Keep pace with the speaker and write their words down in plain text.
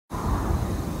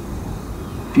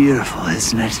Beautiful,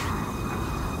 isn't it?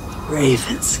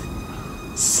 Ravens,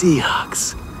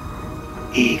 Seahawks,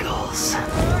 Eagles.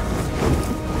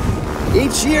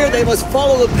 Each year they must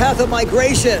follow the path of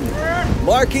migration,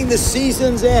 marking the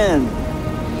season's end.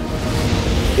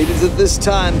 It is at this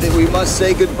time that we must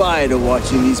say goodbye to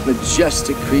watching these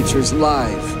majestic creatures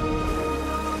live.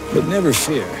 But never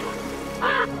fear.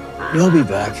 You'll be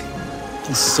back,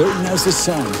 as certain as the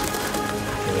sun.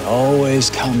 They always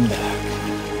come back.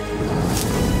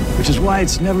 Which is why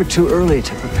it's never too early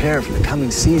to prepare for the coming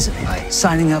season by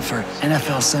signing up for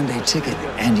NFL Sunday Ticket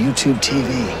and YouTube TV,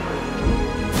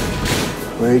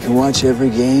 where you can watch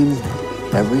every game,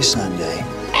 every Sunday.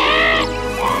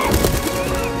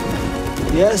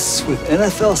 Yes, with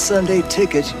NFL Sunday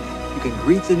Ticket, you can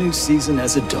greet the new season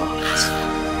as it dawns.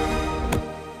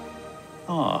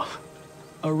 Aw,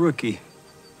 a rookie.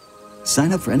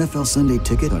 Sign up for NFL Sunday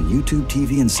Ticket on YouTube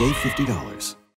TV and save $50.